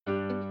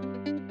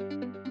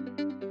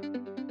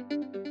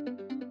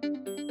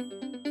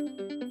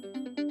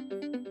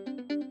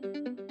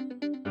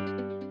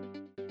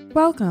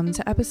Welcome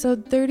to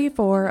episode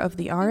 34 of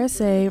the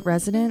RSA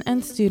Resident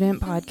and Student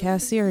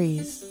Podcast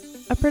Series,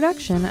 a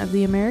production of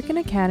the American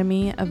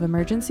Academy of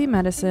Emergency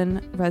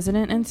Medicine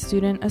Resident and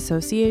Student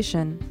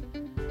Association.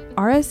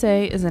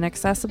 RSA is an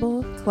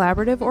accessible,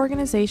 collaborative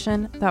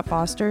organization that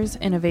fosters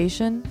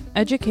innovation,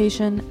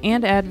 education,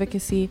 and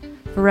advocacy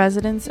for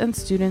residents and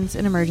students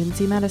in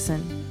emergency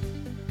medicine.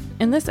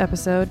 In this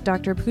episode,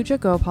 Dr. Pooja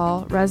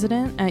Gopal,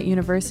 resident at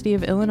University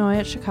of Illinois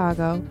at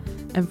Chicago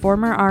and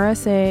former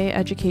RSA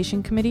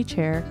Education Committee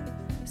Chair,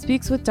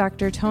 speaks with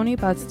Dr. Tony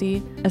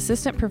Budste,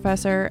 Assistant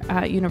Professor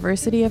at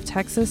University of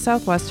Texas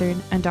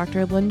Southwestern, and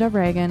Dr. Linda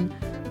Reagan,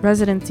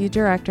 Residency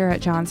Director at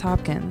Johns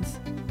Hopkins.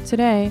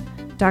 Today,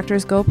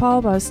 Drs.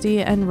 Gopal,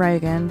 Budste, and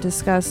Reagan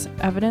discuss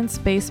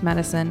evidence-based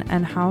medicine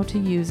and how to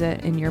use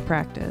it in your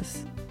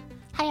practice.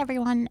 Hi,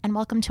 everyone, and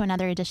welcome to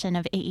another edition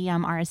of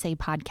AEM RSA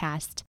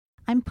Podcast.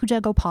 I'm Pooja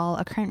Gopal,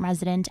 a current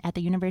resident at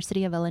the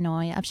University of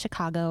Illinois of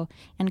Chicago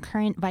and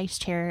current vice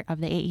chair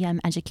of the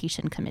AEM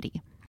Education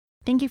Committee.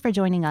 Thank you for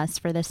joining us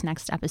for this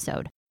next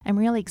episode. I'm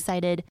really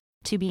excited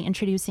to be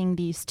introducing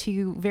these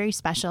two very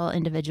special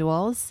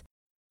individuals,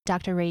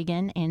 Dr.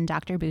 Reagan and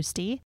Dr.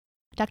 Budste.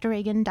 Dr.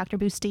 Reagan, Dr.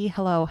 Budste,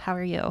 hello, how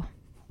are you?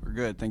 We're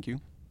good, thank you.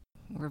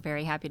 We're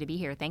very happy to be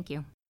here, thank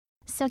you.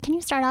 So can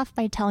you start off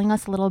by telling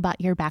us a little about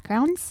your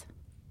backgrounds?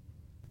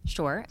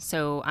 Sure.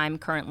 So I'm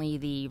currently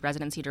the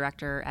residency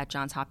director at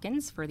Johns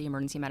Hopkins for the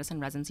Emergency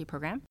Medicine Residency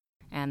Program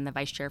and the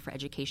vice chair for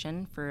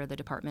education for the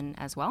department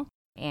as well,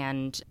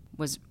 and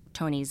was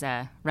Tony's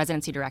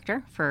residency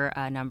director for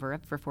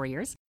 4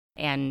 years.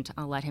 And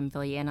I'll let him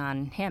fill you in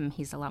on him.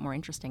 He's a lot more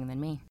interesting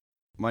than me.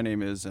 My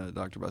name is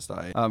Dr.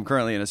 Budste. I'm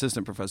currently an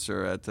assistant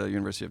professor at the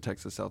University of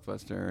Texas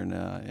Southwestern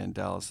in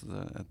Dallas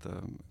at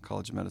the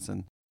College of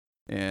Medicine,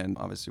 and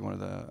obviously one of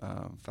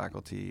the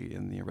faculty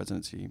in the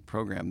residency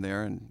program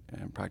there and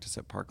practice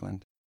at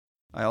Parkland.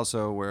 I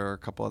also wear a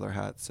couple other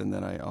hats, and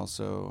then I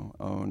also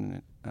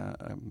own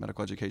a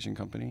medical education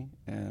company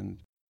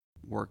and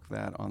work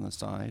that on the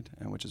side,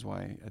 and which is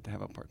why I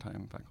have a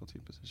part-time faculty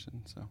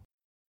position. So.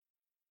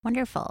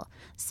 Wonderful.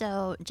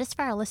 So just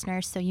for our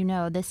listeners, so you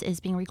know, this is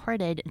being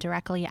recorded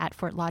directly at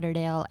Fort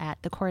Lauderdale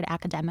at the Cord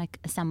Academic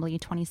Assembly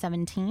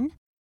 2017.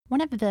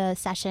 One of the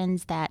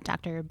sessions that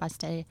Dr.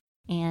 Budste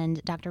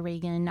and Dr.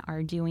 Reagan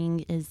are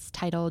doing is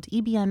titled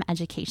EBM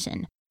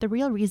Education, the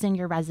real reason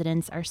your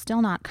residents are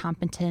still not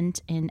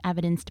competent in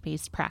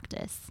evidence-based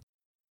practice.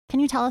 Can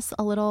you tell us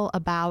a little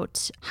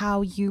about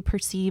how you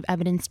perceive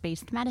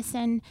evidence-based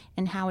medicine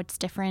and how it's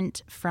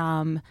different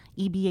from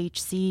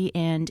EBHC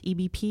and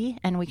EBP?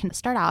 And we can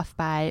start off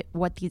by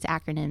what these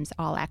acronyms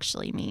all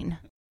actually mean.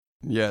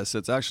 Yes,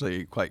 it's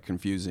actually quite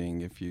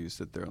confusing if you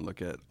sit there and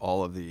look at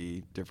all of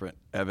the different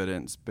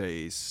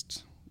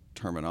evidence-based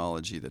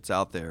terminology that's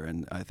out there.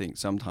 And I think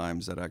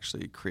sometimes that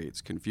actually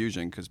creates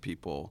confusion because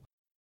people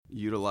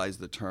utilize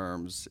the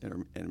terms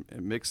and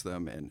mix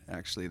them, and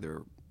actually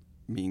they're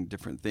mean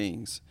different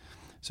things.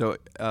 So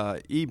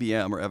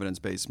EBM, or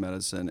evidence-based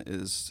medicine,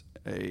 is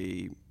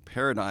a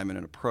paradigm and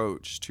an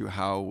approach to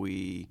how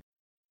we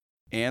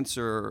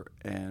answer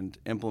and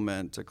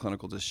implement a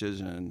clinical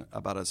decision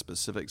about a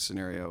specific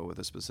scenario with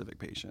a specific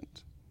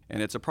patient.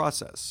 And it's a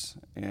process,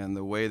 and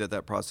the way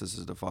that process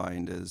is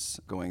defined is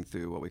going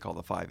through what we call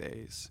the 5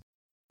 A's.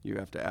 You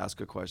have to ask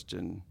a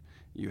question,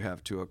 you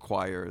have to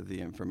acquire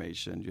the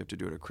information, you have to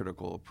do a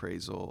critical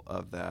appraisal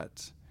of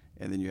that,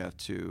 and then you have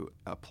to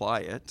apply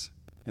it,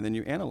 and then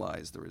you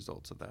analyze the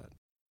results of that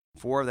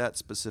for that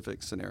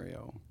specific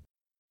scenario.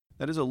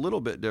 That is a little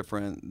bit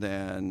different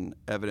than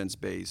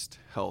evidence-based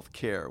health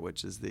care,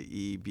 which is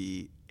the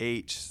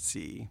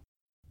EBHC.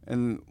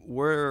 And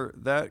where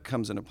that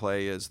comes into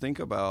play is, think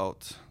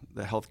about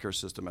the healthcare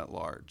system at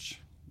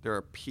large. There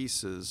are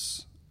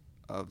pieces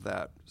of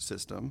that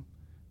system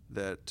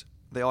that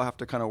they all have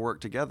to kind of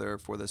work together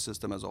for the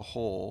system as a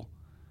whole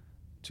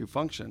to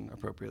function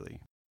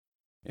appropriately.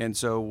 And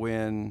so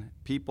when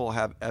people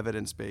have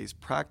evidence-based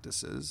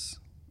practices,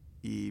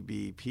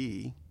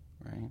 EBP,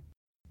 right,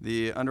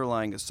 the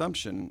underlying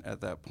assumption at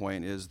that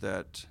point is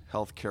that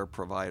healthcare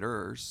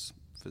providers,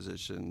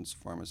 physicians,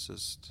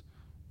 pharmacists,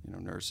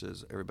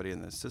 nurses, everybody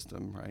in the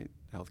system, right,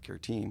 the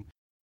healthcare team,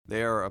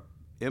 they are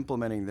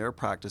implementing their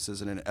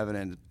practices in an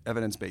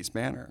evidence-based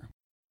manner.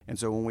 And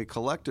so when we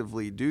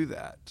collectively do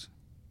that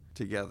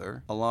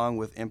together, along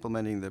with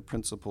implementing the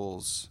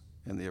principles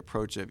and the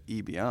approach of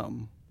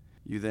EBM,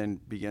 you then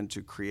begin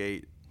to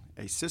create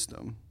a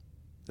system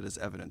that is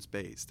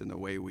evidence-based in the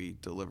way we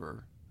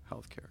deliver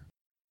healthcare.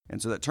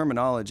 And so that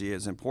terminology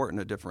is important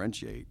to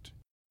differentiate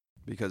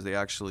because they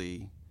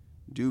actually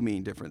do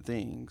mean different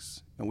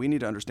things. And we need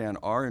to understand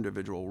our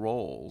individual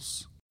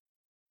roles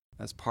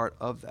as part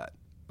of that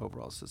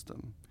overall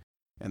system.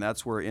 And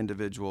that's where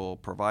individual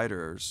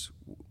providers,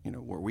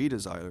 where we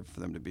desire for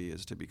them to be,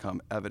 is to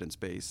become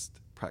evidence-based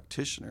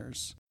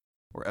practitioners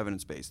or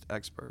evidence-based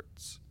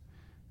experts.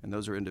 And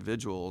those are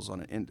individuals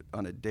on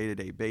a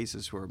day-to-day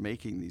basis who are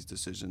making these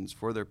decisions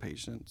for their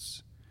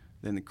patients,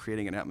 then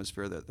creating an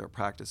atmosphere that their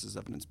practice is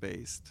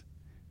evidence-based,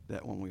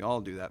 that when we all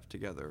do that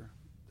together,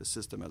 the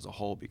system as a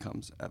whole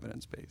becomes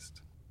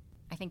evidence-based.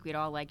 I think we'd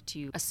all like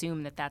to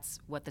assume that that's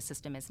what the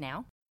system is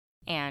now.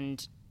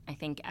 And I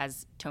think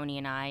as Tony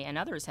and I and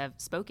others have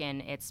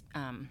spoken, it's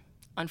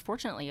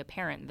unfortunately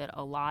apparent that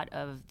a lot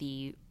of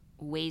the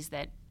ways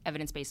that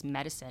evidence-based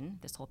medicine,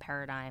 this whole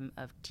paradigm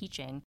of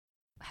teaching,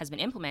 has been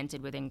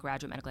implemented within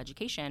graduate medical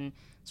education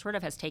sort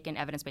of has taken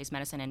evidence-based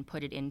medicine and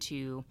put it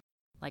into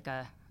like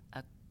a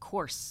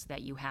course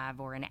that you have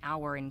or an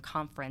hour in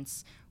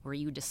conference where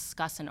you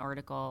discuss an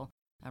article.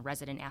 A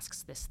resident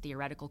asks this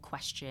theoretical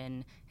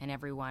question and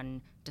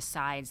everyone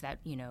decides that,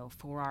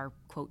 for our,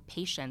 quote,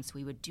 patients,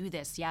 we would do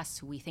this.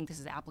 Yes, we think this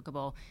is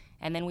applicable.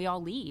 And then we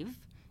all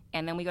leave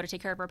and then we go to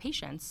take care of our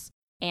patients.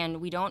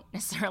 And we don't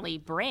necessarily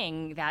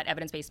bring that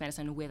evidence-based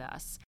medicine with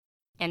us.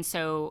 And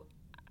so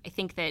I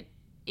think that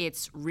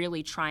it's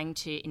really trying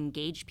to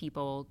engage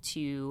people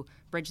to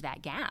bridge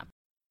that gap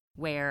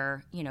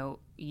where,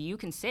 you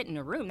can sit in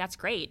a room, that's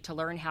great, to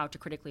learn how to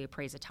critically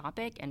appraise a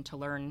topic and to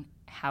learn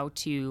how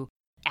to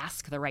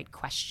ask the right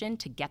question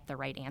to get the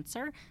right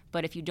answer.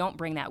 But if you don't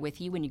bring that with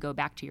you when you go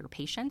back to your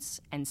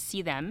patients and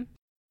see them,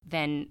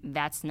 then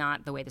that's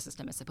not the way the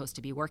system is supposed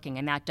to be working.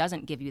 And that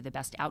doesn't give you the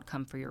best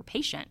outcome for your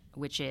patient,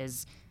 which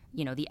is,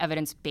 the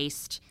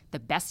evidence-based, the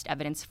best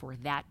evidence for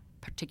that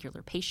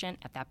particular patient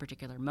at that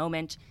particular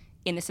moment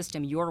in the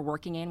system you're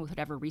working in with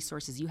whatever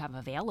resources you have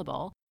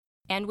available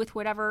and with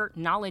whatever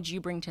knowledge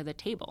you bring to the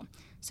table.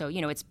 So,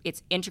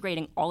 it's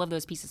integrating all of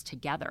those pieces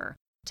together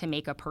to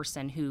make a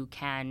person who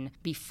can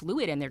be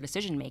fluid in their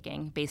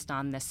decision-making based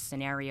on the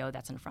scenario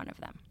that's in front of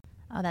them.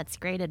 Oh, that's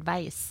great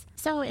advice.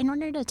 So in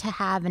order to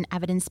have an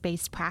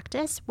evidence-based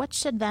practice, what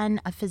should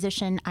then a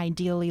physician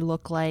ideally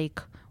look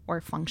like or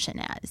function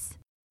as?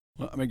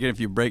 Well, again, if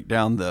you break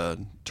down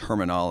the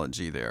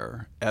terminology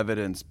there,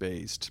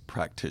 evidence-based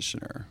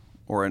practitioner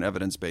or an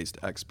evidence-based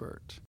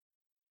expert,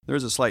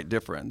 there's a slight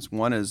difference.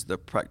 One is the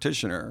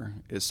practitioner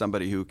is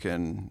somebody who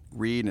can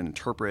read and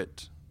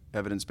interpret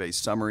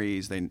evidence-based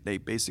summaries. They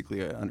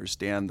basically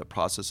understand the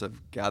process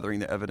of gathering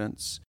the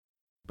evidence,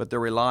 but they're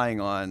relying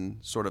on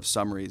sort of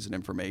summaries and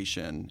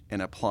information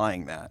and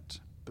applying that.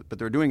 But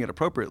they're doing it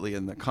appropriately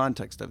in the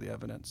context of the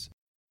evidence.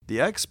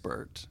 The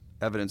expert,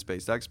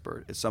 evidence-based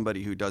expert, is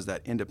somebody who does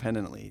that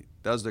independently,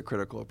 does the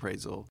critical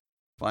appraisal,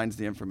 finds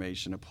the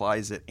information,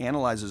 applies it,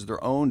 analyzes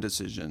their own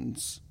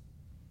decisions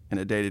in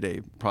a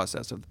day-to-day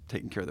process of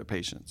taking care of their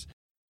patients.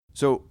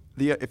 So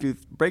if you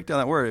break down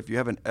that word, if you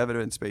have an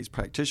evidence-based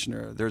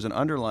practitioner, there's an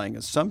underlying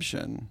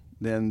assumption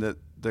then that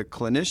the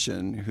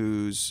clinician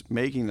who's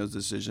making those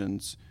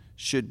decisions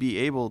should be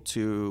able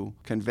to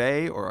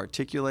convey or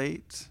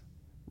articulate,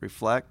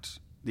 reflect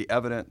the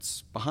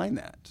evidence behind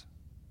that,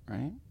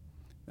 right?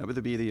 That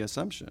would be the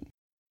assumption.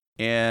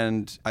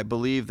 And I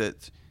believe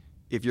that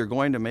if you're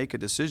going to make a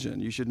decision,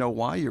 you should know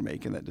why you're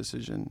making that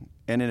decision.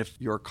 And if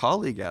your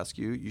colleague asks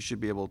you, you should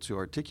be able to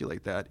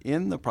articulate that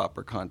in the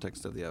proper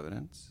context of the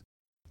evidence.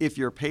 If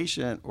your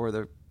patient or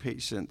the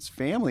patient's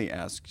family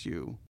asks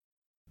you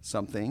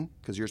something,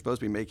 because you're supposed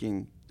to be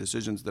making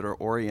decisions that are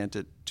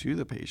oriented to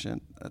the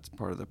patient, that's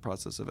part of the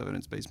process of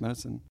evidence-based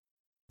medicine,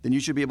 then you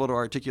should be able to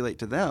articulate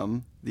to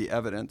them the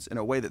evidence in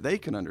a way that they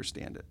can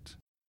understand it,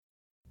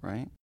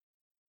 right?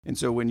 And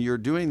so when you're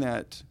doing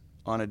that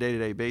on a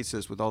day-to-day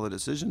basis with all the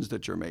decisions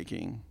that you're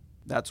making,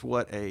 that's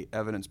what a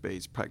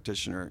evidence-based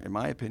practitioner, in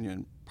my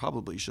opinion,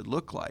 probably should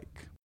look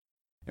like.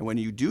 And when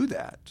you do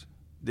that,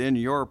 then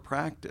your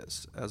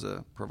practice as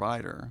a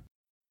provider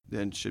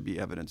then should be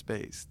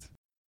evidence-based.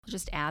 I'll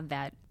just add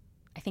that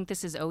I think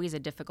this is always a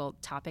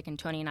difficult topic, and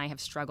Tony and I have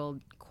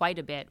struggled quite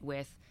a bit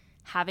with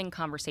having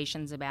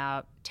conversations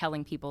about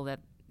telling people that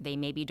they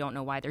maybe don't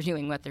know why they're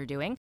doing what they're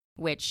doing,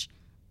 which,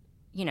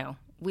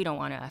 we don't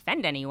want to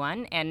offend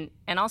anyone. And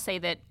I'll say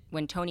that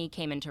when Tony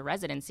came into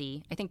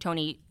residency, I think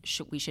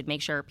we should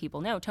make sure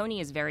people know, Tony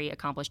is very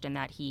accomplished in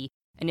that he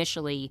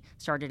initially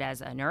started as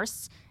a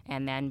nurse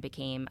and then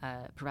became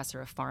a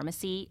professor of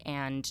pharmacy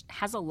and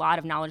has a lot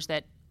of knowledge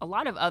that a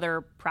lot of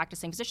other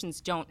practicing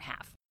physicians don't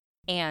have.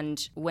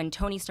 And when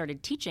Tony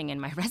started teaching in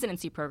my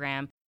residency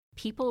program,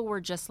 people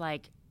were just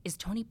like, is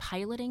Tony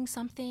piloting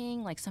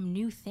something, like some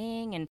new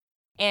thing?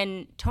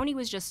 And Tony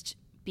was just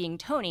being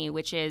Tony,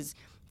 which is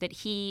that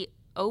he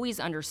always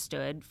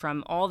understood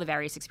from all the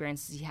various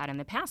experiences he had in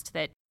the past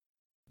that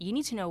you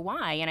need to know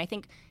why. And I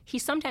think he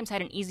sometimes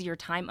had an easier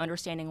time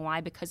understanding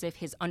why because of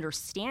his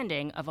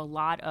understanding of a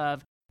lot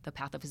of the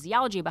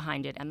pathophysiology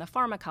behind it and the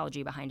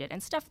pharmacology behind it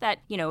and stuff that,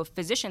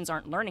 physicians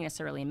aren't learning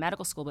necessarily in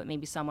medical school, but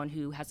maybe someone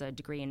who has a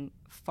degree in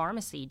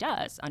pharmacy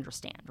does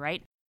understand,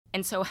 right?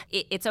 And so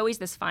it's always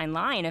this fine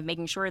line of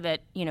making sure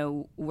that,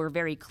 we're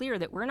very clear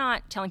that we're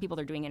not telling people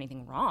they're doing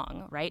anything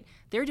wrong, right?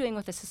 They're doing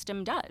what the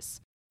system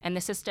does. And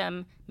the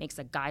system makes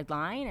a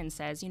guideline and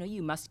says,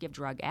 you must give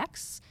drug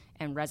X.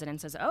 And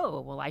resident says,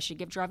 oh, well, I should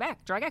give drug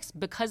X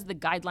because the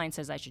guideline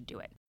says I should do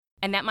it.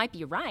 And that might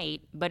be right,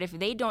 but if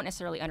they don't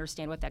necessarily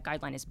understand what that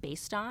guideline is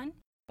based on,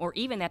 or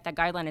even that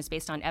guideline is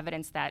based on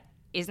evidence that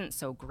isn't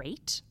so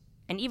great,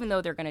 and even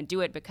though they're going to do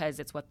it because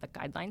it's what the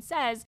guideline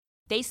says,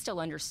 they still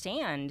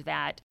understand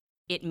that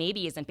it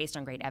maybe isn't based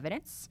on great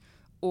evidence,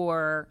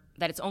 or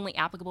that it's only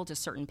applicable to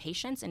certain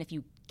patients. And if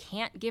you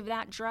can't give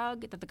that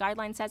drug that the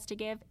guideline says to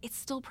give, it's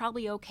still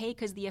probably okay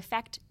because the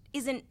effect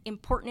isn't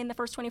important in the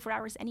first 24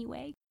 hours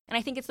anyway. And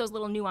I think it's those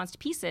little nuanced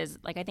pieces,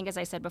 like I think, as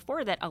I said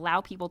before, that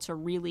allow people to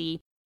really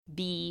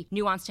be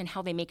nuanced in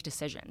how they make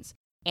decisions.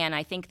 And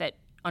I think that,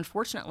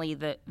 unfortunately,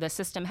 the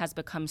system has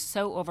become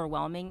so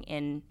overwhelming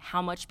in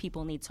how much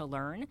people need to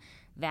learn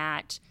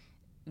that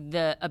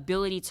the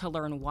ability to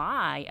learn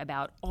why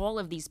about all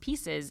of these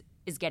pieces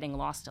is getting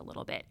lost a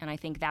little bit. And I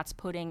think that's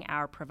putting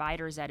our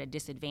providers at a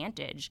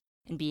disadvantage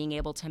in being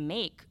able to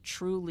make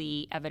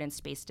truly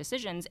evidence-based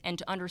decisions and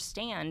to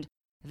understand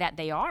that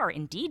they are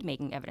indeed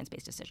making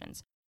evidence-based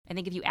decisions. I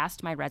think if you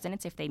asked my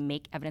residents if they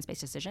make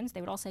evidence-based decisions, they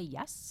would all say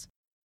yes.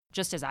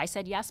 Just as I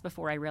said yes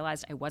before I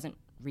realized I wasn't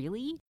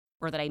really,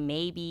 or that I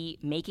may be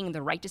making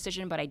the right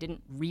decision, but I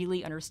didn't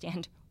really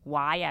understand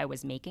why I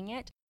was making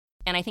it.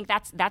 And I think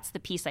that's the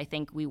piece I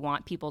think we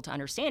want people to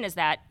understand is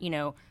that,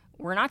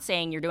 we're not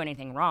saying you're doing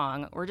anything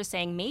wrong. We're just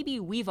saying maybe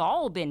we've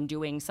all been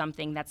doing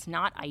something that's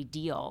not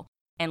ideal.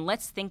 And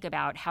let's think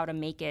about how to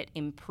make it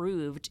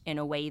improved in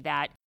a way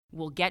that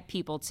will get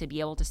people to be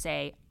able to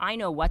say, I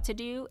know what to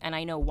do and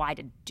I know why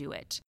to do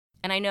it.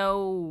 And I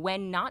know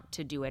when not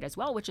to do it as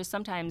well, which is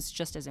sometimes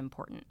just as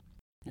important.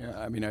 Yeah,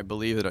 I mean, I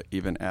believe it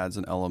even adds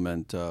an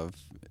element of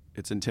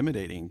it's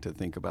intimidating to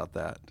think about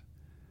that.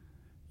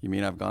 You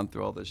mean I've gone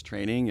through all this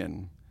training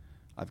and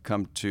I've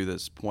come to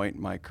this point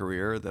in my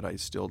career that I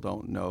still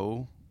don't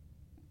know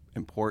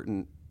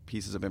important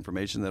pieces of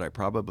information that I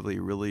probably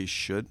really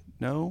should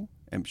know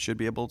and should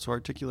be able to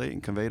articulate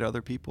and convey to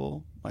other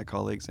people, my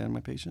colleagues and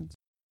my patients?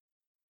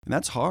 And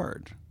that's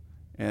hard.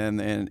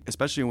 And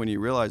especially when you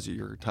realize that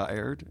you're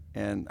tired,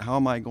 and how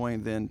am I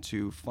going then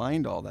to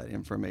find all that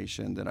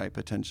information that I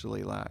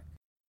potentially lack?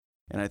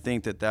 And I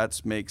think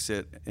that makes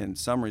it, in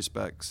some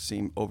respects,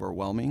 seem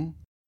overwhelming.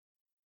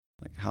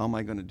 Like, how am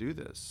I going to do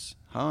this?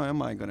 How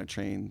am I going to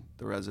train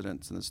the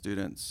residents and the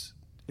students?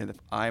 And if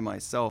I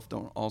myself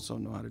don't also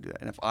know how to do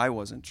that, and if I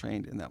wasn't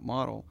trained in that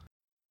model,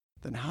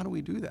 then how do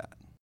we do that?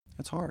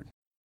 That's hard.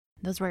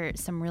 Those were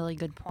some really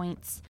good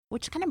points,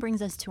 which kind of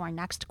brings us to our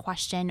next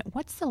question.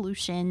 What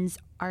solutions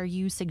are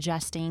you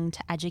suggesting to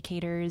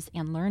educators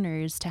and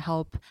learners to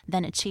help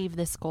then achieve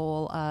this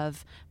goal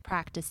of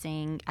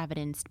practicing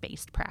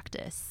evidence-based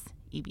practice,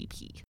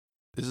 EBP?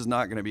 This is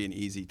not going to be an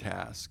easy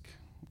task,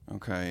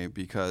 okay,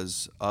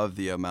 because of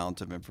the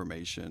amount of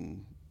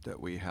information that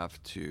we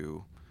have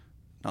to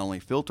not only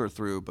filter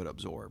through but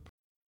absorb.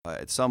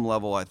 At some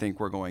level, I think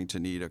we're going to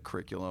need a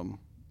curriculum,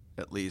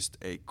 at least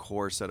a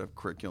core set of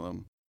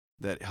curriculum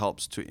that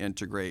helps to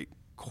integrate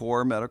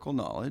core medical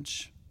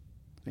knowledge,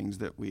 things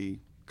that we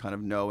kind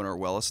of know and are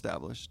well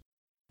established,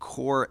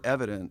 core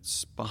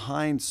evidence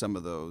behind some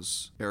of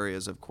those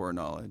areas of core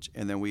knowledge,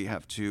 and then we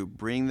have to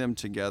bring them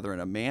together in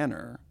a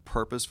manner,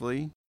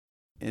 purposefully,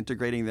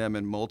 integrating them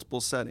in multiple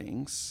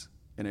settings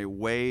in a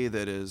way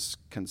that is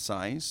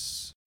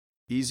concise,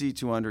 easy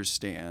to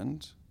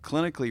understand,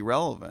 clinically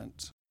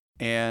relevant,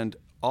 and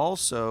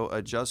also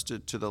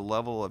adjusted to the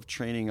level of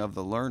training of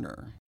the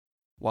learner,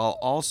 while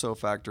also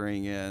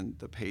factoring in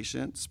the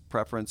patient's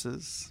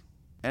preferences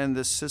and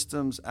the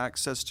system's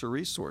access to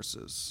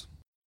resources.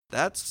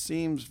 That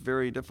seems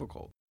very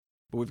difficult,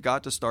 but we've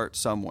got to start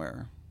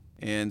somewhere.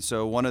 And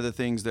so one of the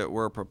things that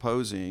we're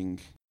proposing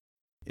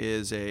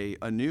is a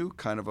new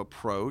kind of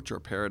approach or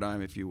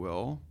paradigm, if you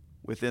will,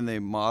 within the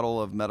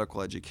model of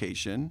medical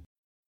education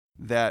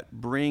that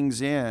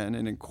brings in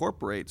and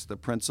incorporates the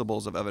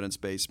principles of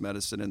evidence-based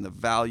medicine and the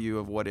value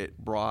of what it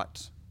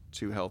brought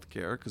to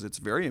healthcare, because it's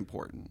very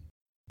important.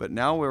 But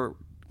now we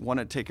want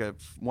to take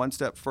one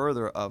step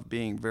further of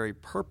being very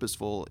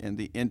purposeful in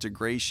the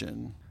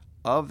integration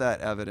of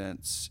that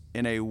evidence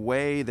in a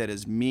way that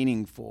is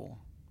meaningful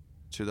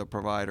to the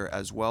provider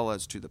as well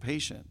as to the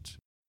patient.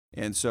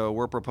 And so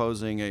we're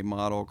proposing a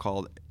model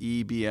called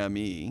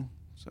EBME.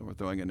 So we're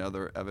throwing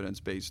another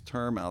evidence-based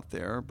term out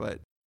there. But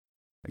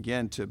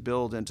again, to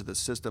build into the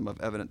system of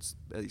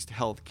evidence-based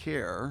health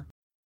care,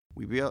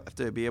 we have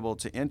to be able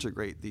to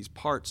integrate these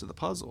parts of the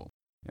puzzle.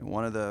 And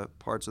one of the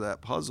parts of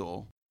that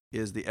puzzle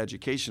is the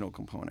educational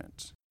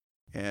component,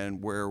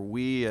 and where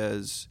we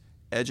as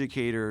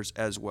educators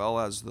as well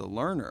as the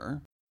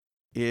learner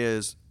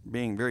is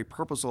being very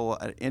purposeful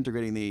at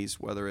integrating these,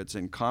 whether it's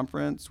in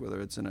conference,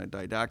 whether it's in a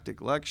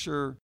didactic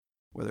lecture,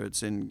 whether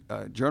it's in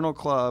a journal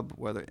club,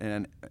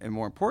 and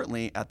more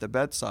importantly, at the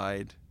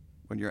bedside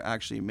when you're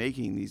actually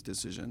making these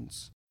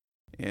decisions.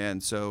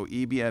 And so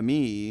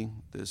EBME,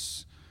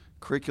 this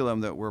curriculum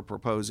that we're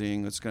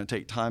proposing, it's going to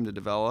take time to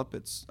develop.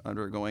 It's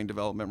undergoing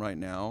development right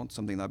now. It's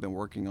something that I've been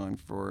working on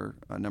for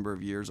a number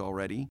of years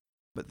already.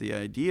 But the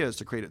idea is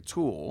to create a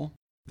tool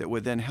that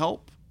would then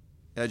help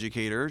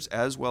educators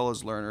as well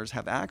as learners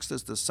have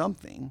access to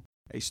something,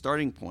 a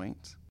starting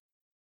point,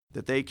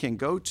 that they can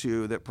go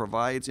to that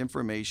provides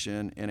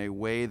information in a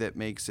way that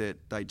makes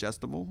it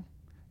digestible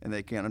and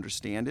they can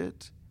understand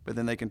it, but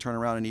then they can turn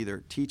around and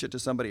either teach it to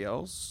somebody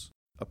else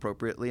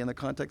appropriately in the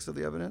context of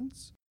the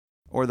evidence,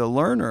 or the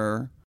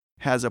learner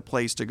has a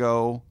place to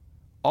go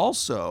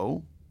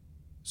also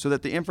so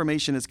that the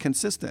information is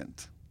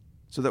consistent,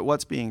 so that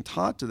what's being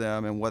taught to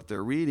them and what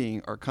they're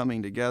reading are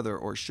coming together,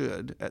 or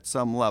should, at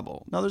some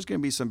level. Now, there's going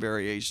to be some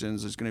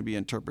variations. There's going to be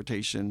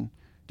interpretation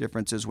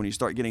differences when you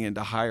start getting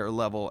into higher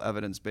level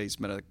evidence-based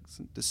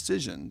medicine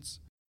decisions,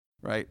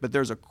 right? But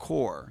there's a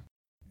core,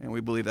 and we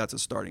believe that's a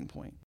starting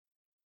point.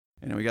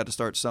 And we got to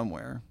start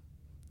somewhere,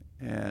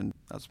 and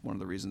that's one of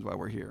the reasons why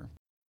we're here.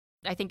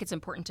 I think it's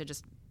important to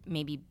just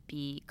maybe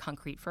be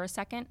concrete for a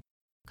second,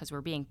 because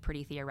we're being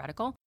pretty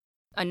theoretical.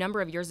 A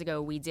number of years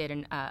ago, we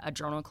did a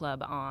journal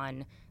club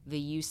on the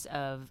use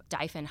of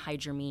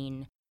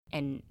diphenhydramine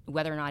and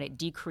whether or not it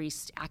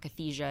decreased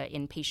akathisia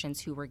in patients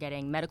who were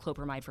getting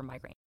metoclopramide for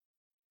migraine.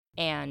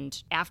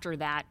 And after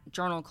that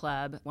journal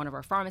club, one of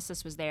our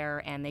pharmacists was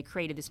there, and they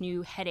created this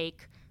new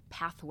headache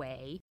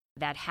pathway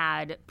that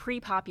had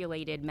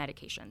pre-populated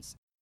medications.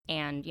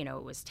 And,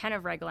 it was 10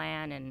 of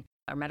Reglan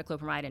or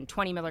metoclopramide and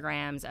 20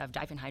 milligrams of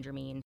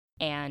diphenhydramine.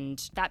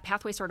 And that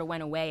pathway sort of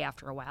went away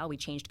after a while. We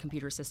changed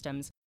computer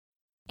systems.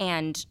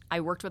 And I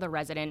worked with a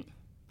resident,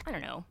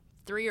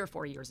 3 or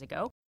 4 years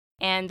ago.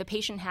 And the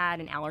patient had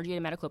an allergy to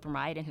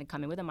metoclopramide and had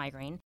come in with a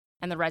migraine.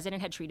 And the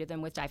resident had treated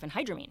them with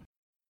diphenhydramine.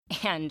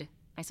 And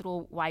I said,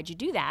 well, why'd you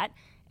do that?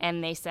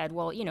 And they said,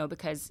 well,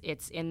 because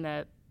it's in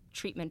the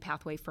treatment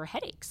pathway for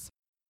headaches.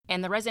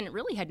 And the resident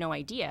really had no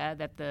idea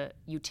that the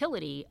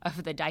utility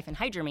of the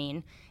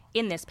diphenhydramine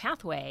in this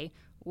pathway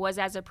was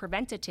as a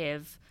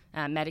preventative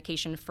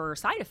medication for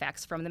side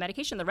effects from the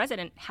medication the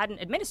resident hadn't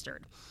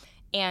administered.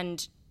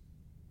 And,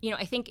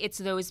 I think it's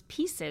those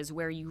pieces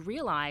where you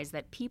realize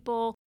that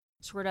people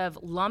sort of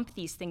lump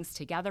these things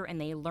together and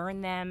they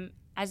learn them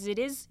as it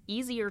is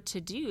easier to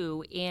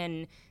do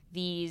in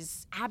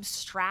these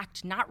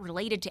abstract, not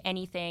related to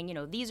anything.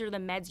 These are the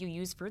meds you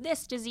use for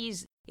this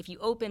disease. If you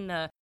open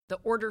the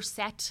order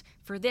set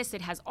for this,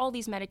 it has all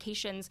these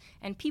medications,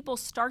 and people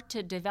start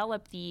to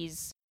develop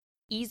these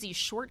easy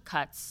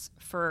shortcuts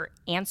for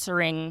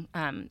answering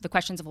the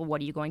questions of, well, what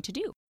are you going to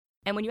do?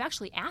 And when you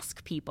actually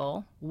ask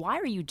people, why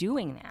are you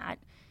doing that?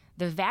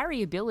 The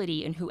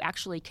variability in who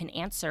actually can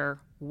answer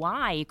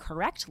why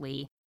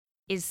correctly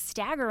is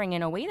staggering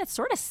in a way that's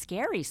sort of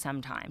scary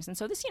sometimes. And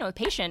so this,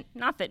 patient,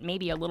 not that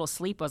maybe a little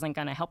sleep wasn't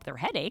going to help their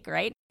headache,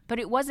 right? But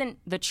it wasn't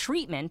the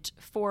treatment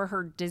for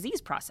her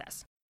disease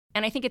process.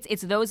 And I think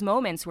it's those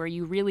moments where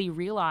you really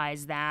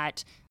realize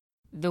that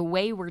the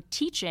way we're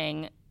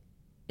teaching,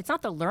 it's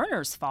not the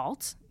learner's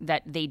fault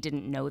that they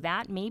didn't know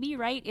that, maybe,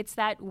 right? It's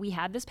that we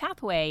had this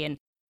pathway and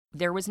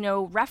there was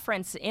no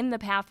reference in the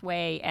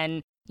pathway,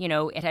 and,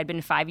 it had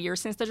been 5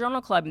 years since the journal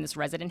club and this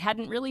resident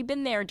hadn't really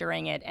been there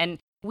during it. And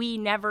we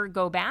never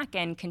go back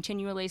and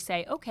continually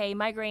say, okay,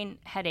 migraine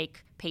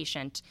headache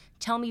patient,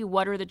 tell me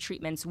what are the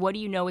treatments? What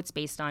do you know it's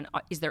based on?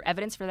 Is there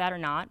evidence for that or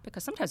not?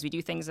 Because sometimes we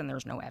do things and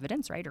there's no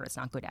evidence, right? Or it's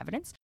not good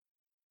evidence.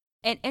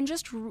 And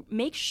just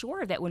make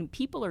sure that when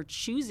people are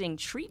choosing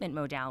treatment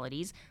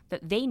modalities,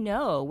 that they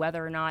know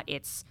whether or not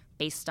it's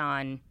based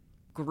on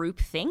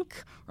groupthink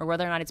or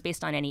whether or not it's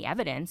based on any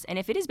evidence. And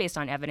if it is based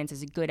on evidence,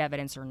 is it good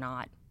evidence or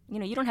not?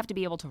 You don't have to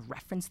be able to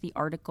reference the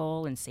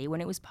article and say when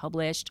it was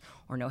published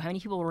or know how many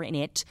people were in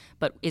it,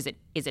 but is it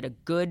a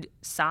good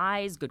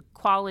size, good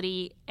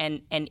quality?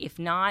 And if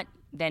not,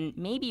 then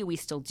maybe we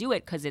still do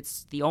it because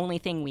it's the only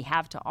thing we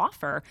have to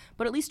offer,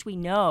 but at least we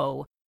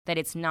know that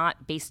it's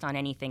not based on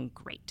anything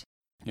great.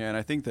 Yeah, and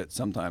I think that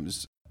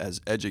sometimes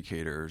as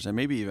educators, and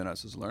maybe even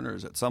us as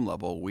learners at some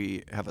level,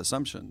 we have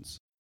assumptions.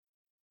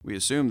 We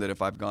assume that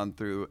if I've gone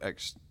through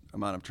X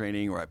amount of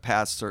training or I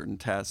passed certain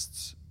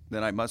tests,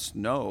 then I must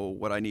know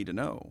what I need to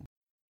know.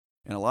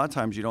 And a lot of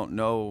times you don't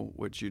know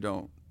what you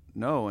don't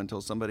know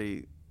until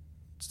somebody,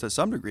 to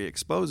some degree,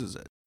 exposes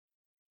it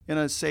in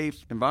a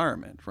safe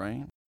environment,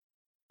 right?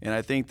 And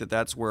I think that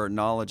that's where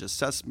knowledge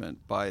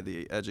assessment by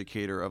the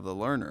educator of the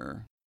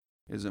learner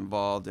is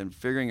involved in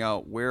figuring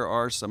out where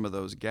are some of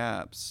those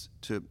gaps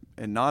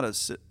and not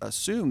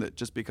assume that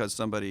just because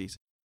somebody's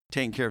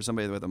taking care of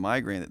somebody with a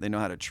migraine that they know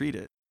how to treat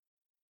it.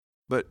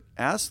 But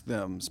ask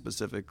them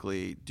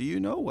specifically, do you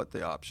know what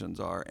the options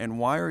are and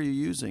why are you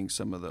using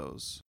some of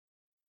those?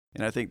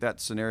 And I think that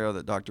scenario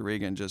that Dr.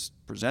 Regan just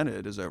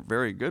presented is a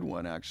very good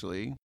one,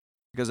 actually,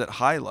 because it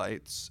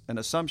highlights an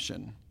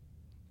assumption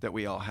that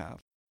we all have.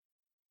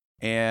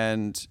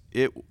 And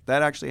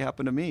that actually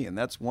happened to me. And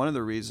that's one of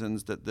the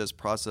reasons that this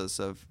process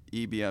of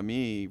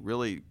EBME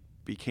really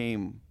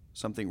became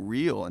something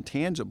real and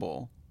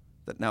tangible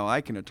that now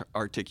I can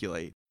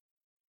articulate.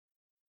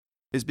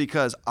 Is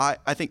because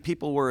I think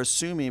people were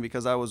assuming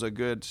because I was a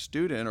good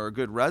student or a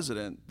good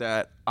resident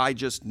that I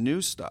just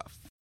knew stuff.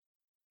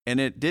 And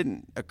it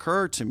didn't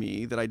occur to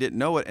me that I didn't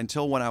know it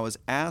until when I was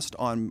asked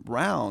on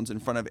rounds in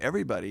front of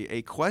everybody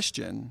a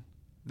question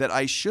that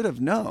I should have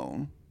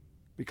known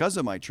because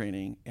of my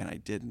training, and I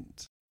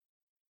didn't.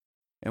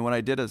 And when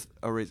I did a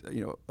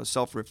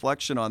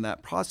self-reflection on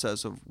that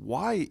process of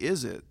why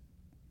is it,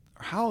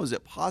 how is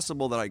it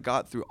possible that I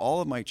got through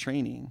all of my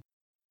training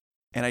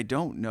and I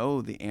don't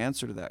know the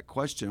answer to that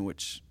question,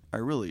 which I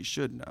really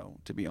should know,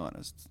 to be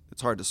honest.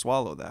 It's hard to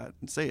swallow that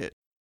and say it,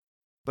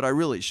 but I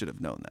really should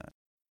have known that.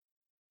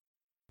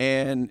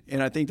 And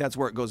I think that's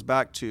where it goes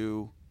back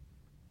to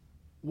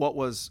what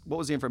was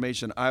the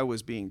information I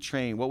was being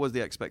trained? What was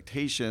the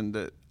expectation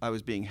that I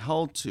was being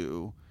held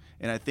to?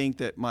 And I think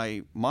that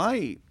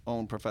my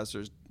own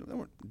professors, they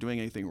weren't doing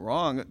anything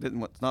wrong.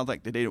 It's not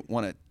like they didn't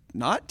want to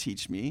not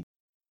teach me.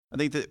 I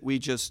think that we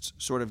just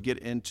sort of get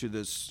into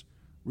this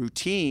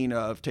routine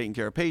of taking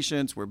care of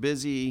patients. We're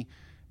busy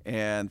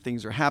and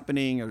things are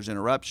happening. There's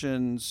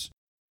interruptions.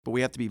 But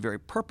we have to be very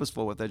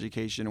purposeful with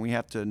education, and we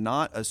have to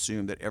not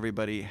assume that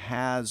everybody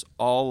has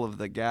all of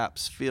the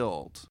gaps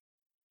filled.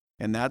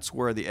 And that's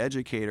where the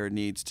educator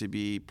needs to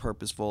be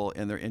purposeful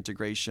in their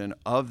integration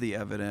of the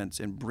evidence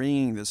and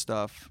bringing the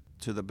stuff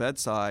to the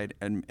bedside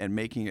and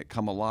making it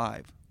come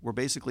alive. We're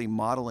basically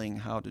modeling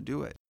how to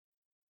do it.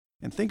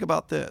 And think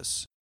about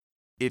this.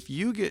 If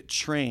you get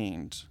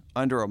trained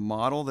under a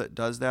model that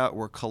does that,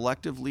 where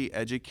collectively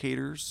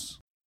educators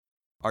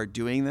are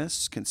doing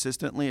this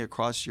consistently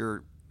across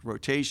your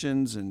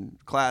rotations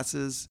and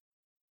classes,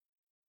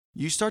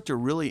 you start to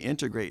really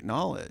integrate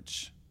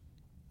knowledge,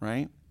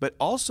 right? But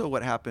also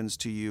what happens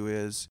to you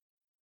is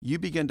you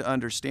begin to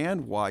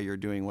understand why you're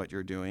doing what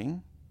you're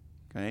doing,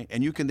 okay?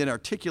 And you can then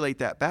articulate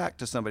that back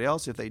to somebody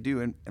else if they do,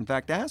 in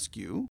fact, ask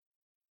you,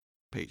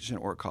 patient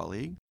or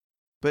colleague.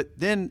 But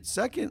then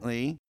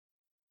secondly,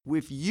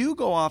 if you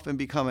go off and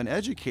become an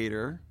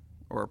educator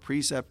or a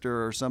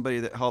preceptor or somebody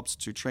that helps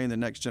to train the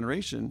next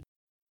generation,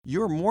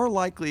 you're more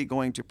likely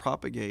going to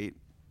propagate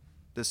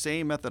the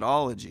same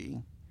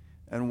methodology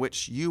in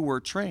which you were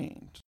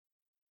trained.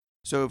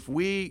 So if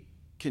we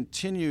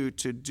continue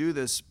to do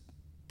this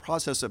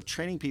process of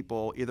training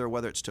people, either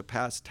whether it's to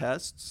pass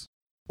tests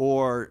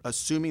or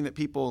assuming that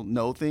people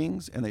know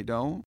things and they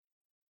don't,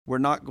 we're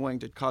not going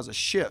to cause a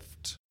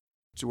shift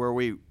to where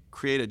we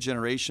create a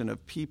generation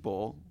of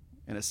people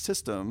in a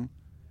system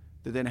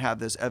that then have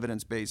this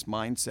evidence-based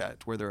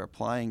mindset where they're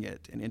applying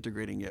it and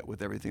integrating it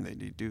with everything they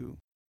do.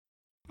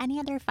 Any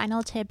other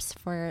final tips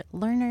for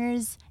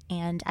learners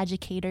and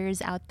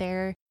educators out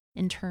there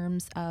in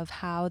terms of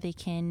how they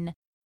can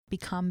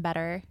become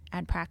better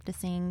at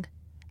practicing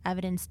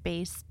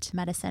evidence-based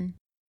medicine?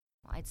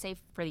 Well, I'd say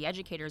for the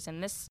educators,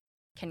 and this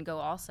can go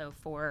also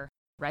for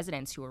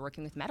residents who are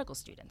working with medical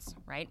students,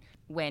 right?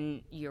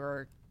 When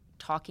you're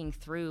talking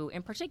through,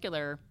 in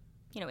particular,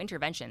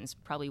 interventions,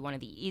 probably one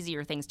of the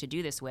easier things to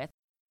do this with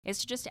is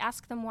to just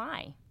ask them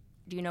why.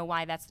 Do you know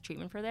why that's the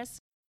treatment for this?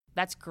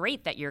 That's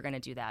great that you're going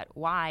to do that.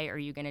 Why are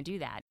you going to do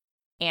that?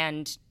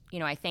 And,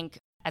 I think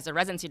as a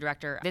residency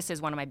director, this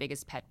is one of my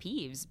biggest pet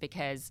peeves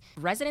because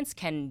residents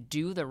can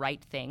do the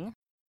right thing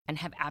and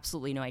have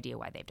absolutely no idea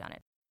why they've done it.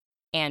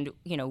 And,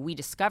 we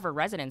discover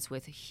residents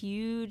with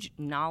huge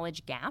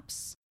knowledge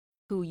gaps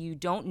who you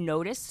don't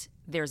notice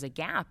there's a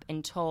gap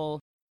until,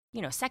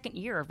 second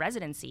year of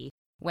residency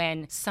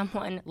when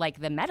someone like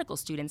the medical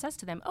student says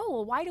to them, oh,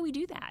 well, why do we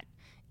do that?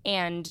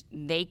 And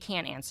they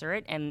can't answer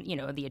it. And,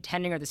 the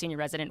attending or the senior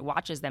resident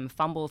watches them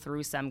fumble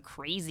through some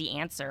crazy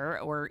answer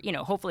or,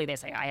 hopefully they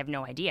say, I have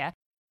no idea.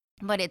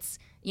 But it's,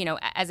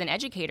 as an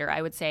educator,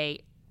 I would say,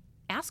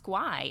 ask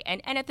why.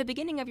 And at the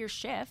beginning of your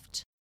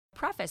shift,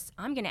 preface,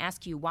 I'm going to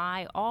ask you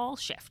why all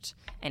shift.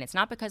 And it's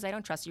not because I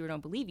don't trust you or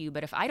don't believe you,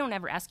 but if I don't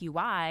ever ask you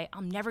why,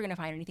 I'm never going to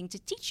find anything to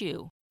teach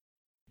you.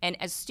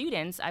 And as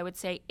students, I would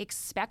say,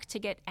 expect to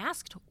get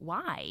asked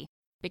why.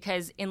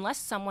 Because unless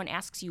someone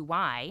asks you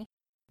why,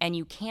 and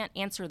you can't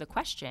answer the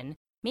question,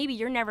 maybe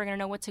you're never going to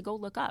know what to go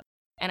look up.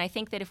 And I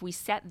think that if we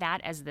set that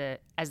as the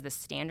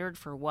standard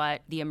for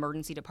what the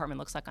emergency department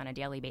looks like on a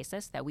daily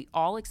basis, that we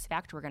all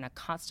expect we're going to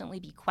constantly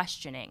be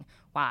questioning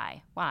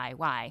why,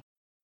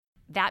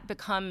 that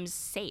becomes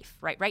safe,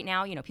 right? Right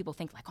now, people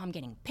think like, oh, I'm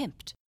getting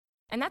pimped.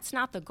 And that's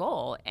not the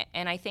goal.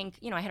 And I think,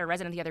 I had a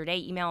resident the other day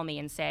email me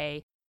and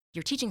say,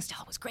 your teaching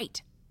style was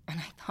great. And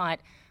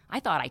I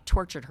thought I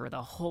tortured her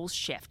the whole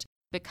shift.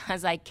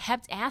 Because I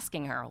kept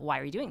asking her, why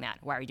are you doing that?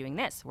 Why are you doing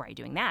this? Why are you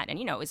doing that? And,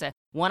 it was a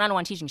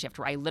one-on-one teaching shift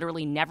where I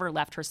literally never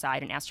left her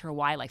side and asked her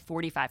why like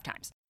 45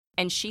 times.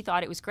 And she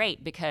thought it was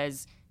great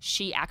because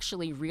she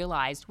actually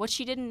realized what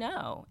she didn't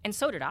know. And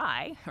so did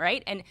I,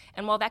 right? And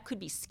while that could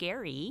be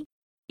scary,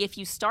 if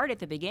you start at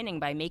the beginning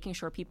by making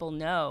sure people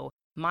know,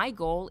 my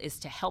goal is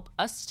to help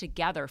us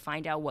together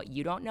find out what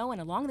you don't know, and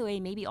along the way,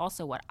 maybe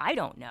also what I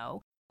don't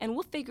know, and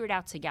we'll figure it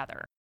out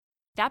together.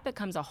 That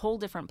becomes a whole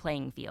different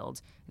playing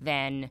field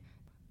than,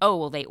 oh,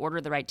 well, they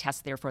ordered the right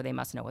test, therefore they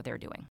must know what they're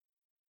doing.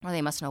 Or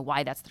they must know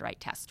why that's the right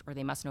test, or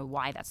they must know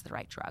why that's the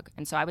right drug.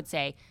 And so I would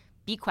say,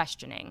 be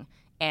questioning.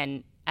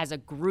 And as a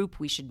group,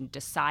 we should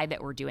decide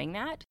that we're doing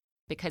that.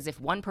 Because if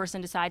one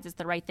person decides it's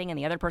the right thing and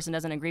the other person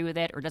doesn't agree with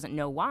it or doesn't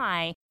know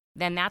why,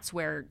 then that's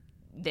where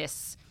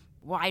this,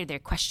 why are they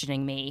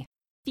questioning me,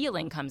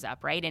 feeling comes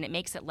up, right? And it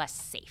makes it less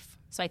safe.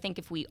 So I think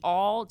if we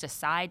all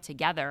decide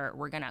together,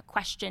 we're going to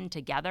question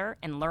together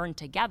and learn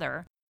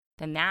together,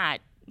 then that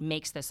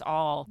makes this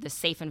all the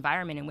safe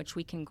environment in which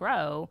we can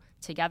grow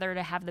together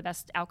to have the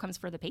best outcomes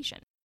for the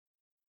patient.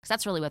 Because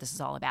that's really what this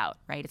is all about,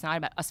 right? It's not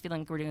about us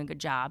feeling like we're doing a good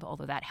job,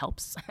 although that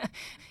helps.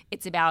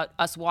 It's about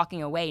us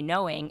walking away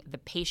knowing the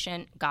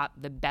patient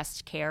got the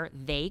best care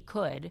they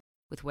could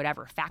with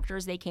whatever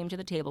factors they came to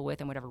the table with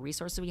and whatever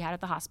resources we had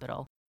at the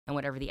hospital and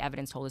whatever the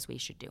evidence told us we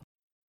should do.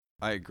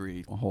 I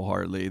agree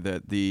wholeheartedly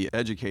that the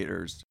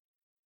educators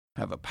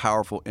have a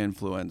powerful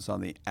influence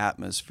on the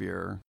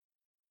atmosphere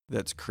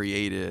that's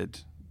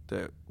created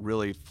that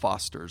really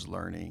fosters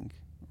learning,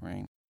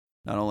 right?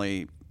 Not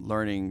only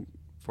learning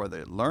for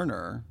the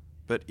learner,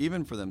 but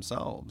even for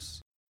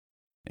themselves.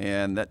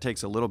 And that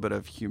takes a little bit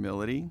of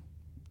humility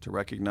to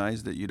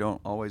recognize that you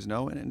don't always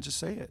know and just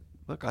say it.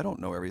 Look, I don't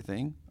know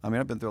everything. I mean,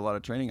 I've been through a lot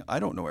of training. I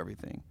don't know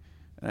everything.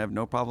 And I have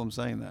no problem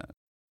saying that.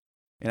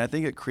 And I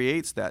think it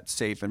creates that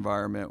safe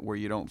environment where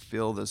you don't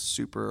feel this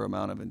super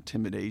amount of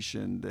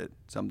intimidation that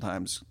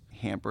sometimes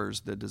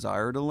hampers the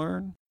desire to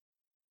learn.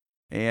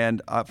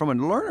 And from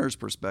a learner's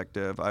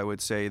perspective, I would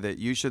say that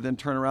you should then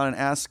turn around and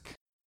ask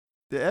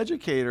the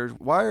educators,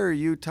 why are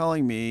you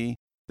telling me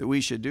that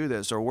we should do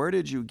this? Or where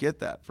did you get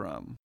that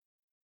from?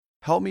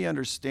 Help me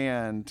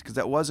understand, because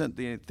that wasn't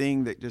the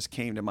thing that just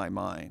came to my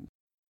mind.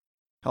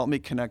 Help me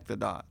connect the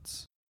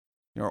dots.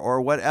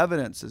 Or what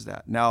evidence is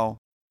that? Now,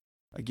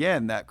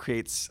 again, that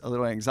creates a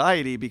little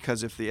anxiety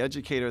because if the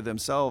educator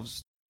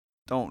themselves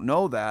don't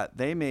know that,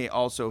 they may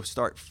also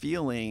start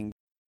feeling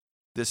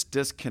this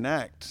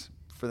disconnect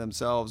for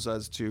themselves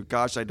as to,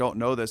 gosh, I don't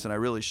know this and I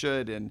really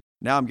should. And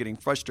now I'm getting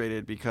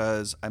frustrated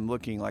because I'm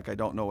looking like I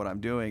don't know what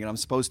I'm doing and I'm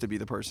supposed to be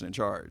the person in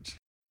charge.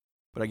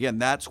 But again,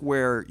 that's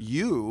where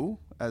you,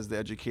 as the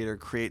educator,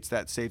 creates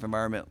that safe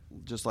environment,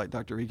 just like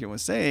Dr. Regan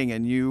was saying,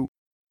 and you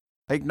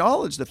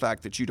acknowledge the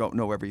fact that you don't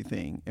know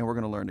everything and we're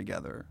going to learn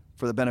together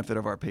for the benefit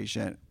of our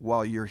patient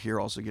while you're here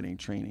also getting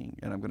training.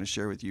 And I'm going to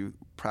share with you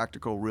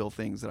practical, real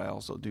things that I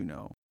also do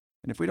know.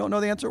 And if we don't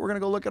know the answer, we're going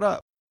to go look it up.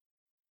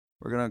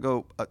 We're going to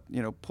go,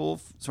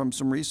 pull from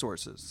some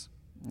resources,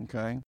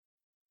 okay?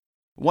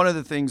 One of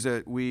the things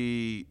that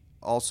we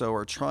also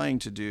are trying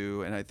to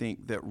do, and I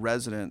think that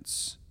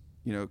residents,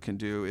 can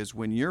do, is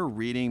when you're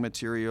reading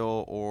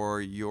material or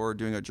you're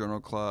doing a journal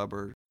club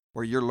or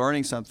you're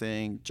learning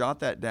something, jot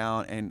that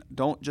down and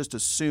don't just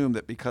assume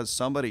that because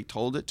somebody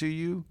told it to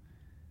you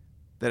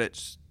that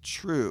it's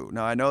true.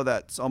 Now, I know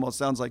that almost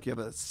sounds like you have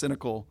a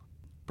cynical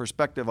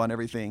perspective on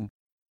everything,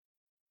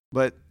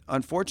 but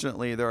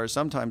unfortunately, there are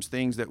sometimes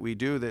things that we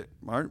do that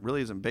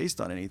really isn't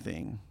based on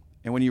anything.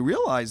 And when you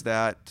realize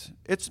that,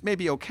 it's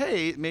maybe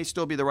okay, it may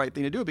still be the right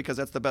thing to do because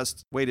that's the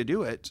best way to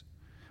do it,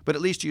 but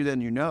at least you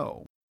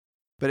know.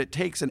 But it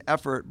takes an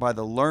effort by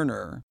the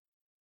learner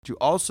to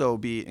also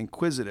be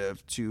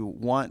inquisitive, to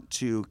want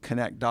to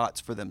connect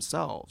dots for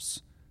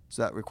themselves.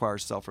 So that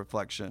requires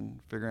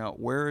self-reflection, figuring out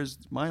where is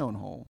my own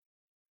hole,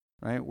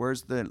 right?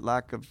 Where's the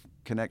lack of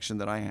connection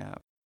that I have?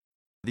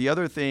 The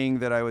other thing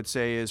that I would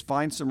say is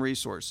find some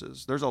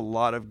resources. There's a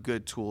lot of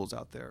good tools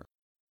out there,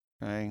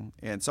 right?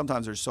 And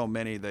sometimes there's so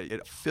many that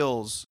it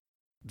feels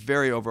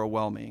very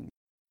overwhelming.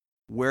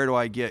 Where do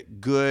I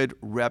get good,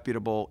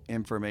 reputable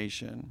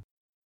information?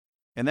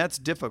 And that's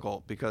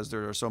difficult because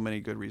there are so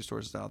many good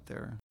resources out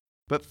there.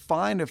 But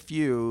find a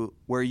few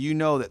where you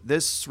know that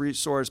this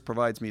resource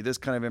provides me this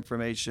kind of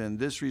information,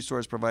 this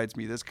resource provides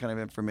me this kind of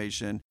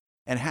information,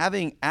 and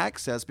having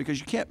access, because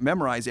you can't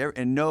memorize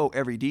and know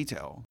every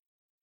detail.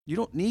 You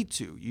don't need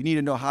to. You need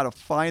to know how to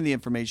find the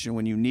information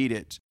when you need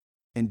it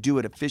and do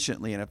it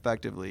efficiently and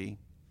effectively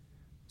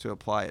to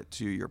apply it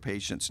to your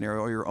patient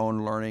scenario or your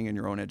own learning and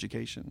your own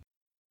education.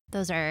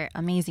 Those are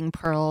amazing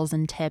pearls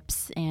and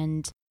tips,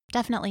 and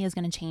definitely is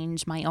going to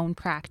change my own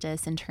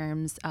practice in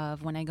terms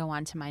of when I go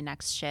on to my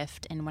next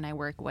shift and when I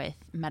work with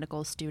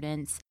medical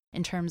students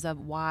in terms of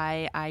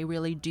why I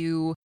really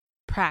do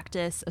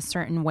practice a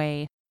certain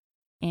way.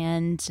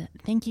 And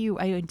thank you.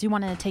 I do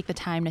want to take the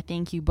time to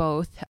thank you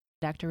both,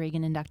 Dr.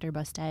 Regan and Dr.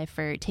 Bustay,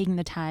 for taking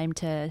the time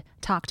to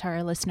talk to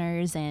our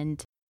listeners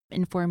and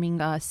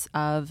informing us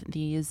of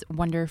these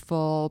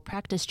wonderful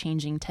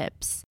practice-changing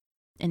tips.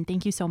 And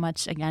thank you so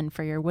much again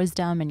for your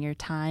wisdom and your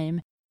time.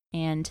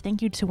 And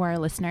thank you to our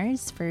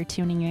listeners for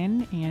tuning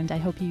in, and I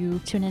hope you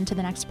tune into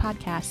the next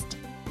podcast.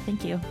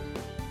 Thank you.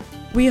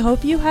 We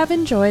hope you have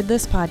enjoyed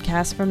this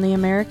podcast from the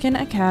American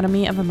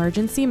Academy of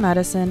Emergency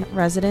Medicine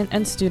Resident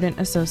and Student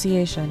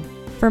Association.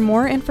 For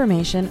more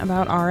information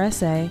about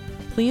RSA,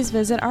 please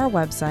visit our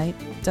website,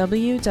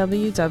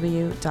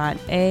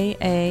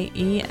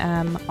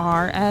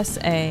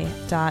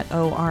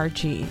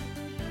 www.aaemrsa.org.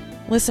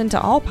 Listen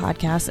to all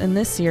podcasts in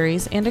this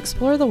series and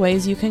explore the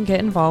ways you can get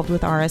involved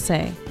with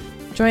RSA.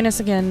 Join us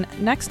again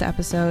next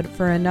episode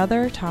for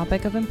another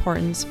topic of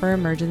importance for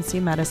emergency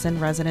medicine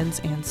residents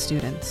and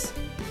students.